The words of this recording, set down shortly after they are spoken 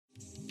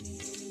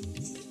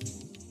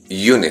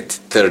Unit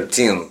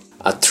 13.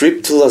 A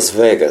trip to Las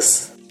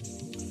Vegas.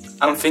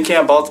 I'm thinking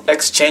about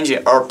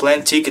exchanging our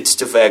plane tickets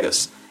to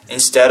Vegas.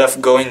 Instead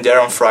of going there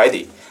on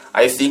Friday,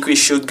 I think we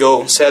should go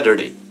on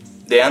Saturday.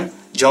 Then,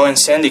 John and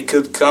Sandy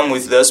could come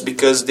with us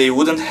because they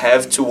wouldn't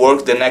have to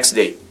work the next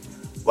day.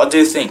 What do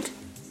you think?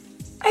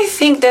 I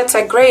think that's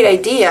a great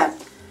idea.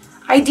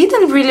 I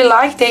didn't really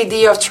like the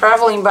idea of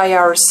traveling by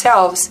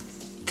ourselves.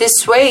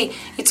 This way,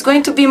 it's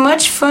going to be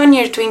much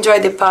funnier to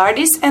enjoy the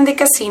parties and the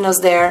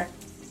casinos there.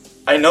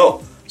 I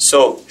know.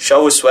 So,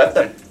 shall we swap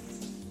them?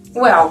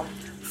 Well,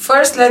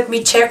 first let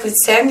me check with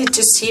Sandy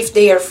to see if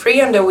they are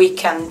free on the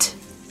weekend.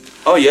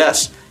 Oh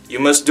yes, you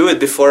must do it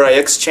before I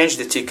exchange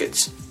the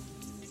tickets.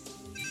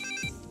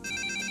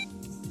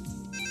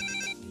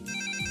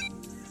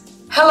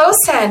 Hello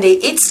Sandy,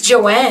 it's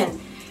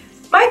Joanne.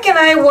 Mike and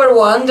I were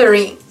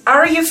wondering,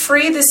 are you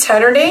free this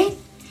Saturday?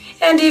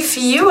 And if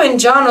you and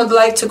John would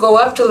like to go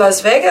up to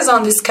Las Vegas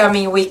on this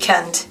coming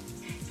weekend?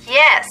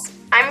 Yes,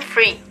 I'm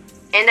free,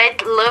 and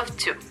I'd love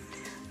to,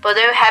 but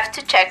I'll have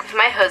to check with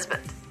my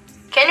husband.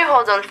 Can you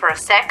hold on for a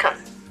second?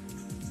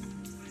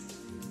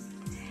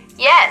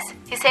 Yes,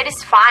 he said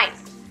it's fine.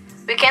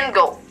 We can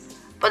go,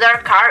 but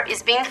our car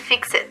is being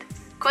fixed.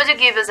 Could you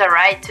give us a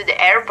ride to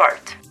the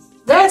airport?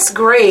 That's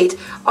great.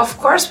 Of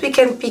course we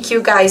can pick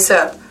you guys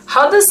up.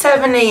 How does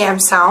 7 a.m.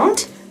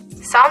 sound?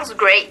 Sounds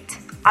great.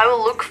 I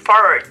will look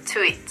forward to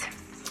it.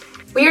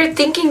 We are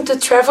thinking to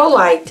travel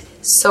light,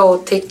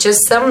 so take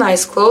just some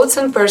nice clothes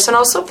and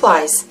personal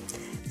supplies.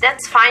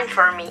 That's fine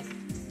for me.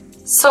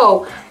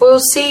 So,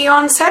 we'll see you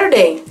on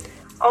Saturday.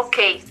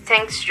 Okay,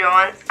 thanks,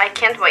 Joan. I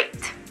can't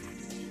wait.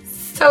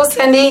 So,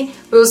 Sandy,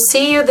 we'll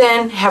see you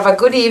then. Have a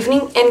good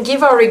evening and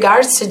give our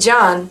regards to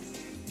John.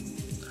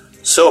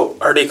 So,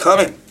 are they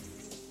coming?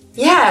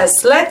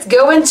 Yes, let's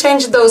go and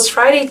change those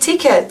Friday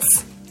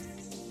tickets.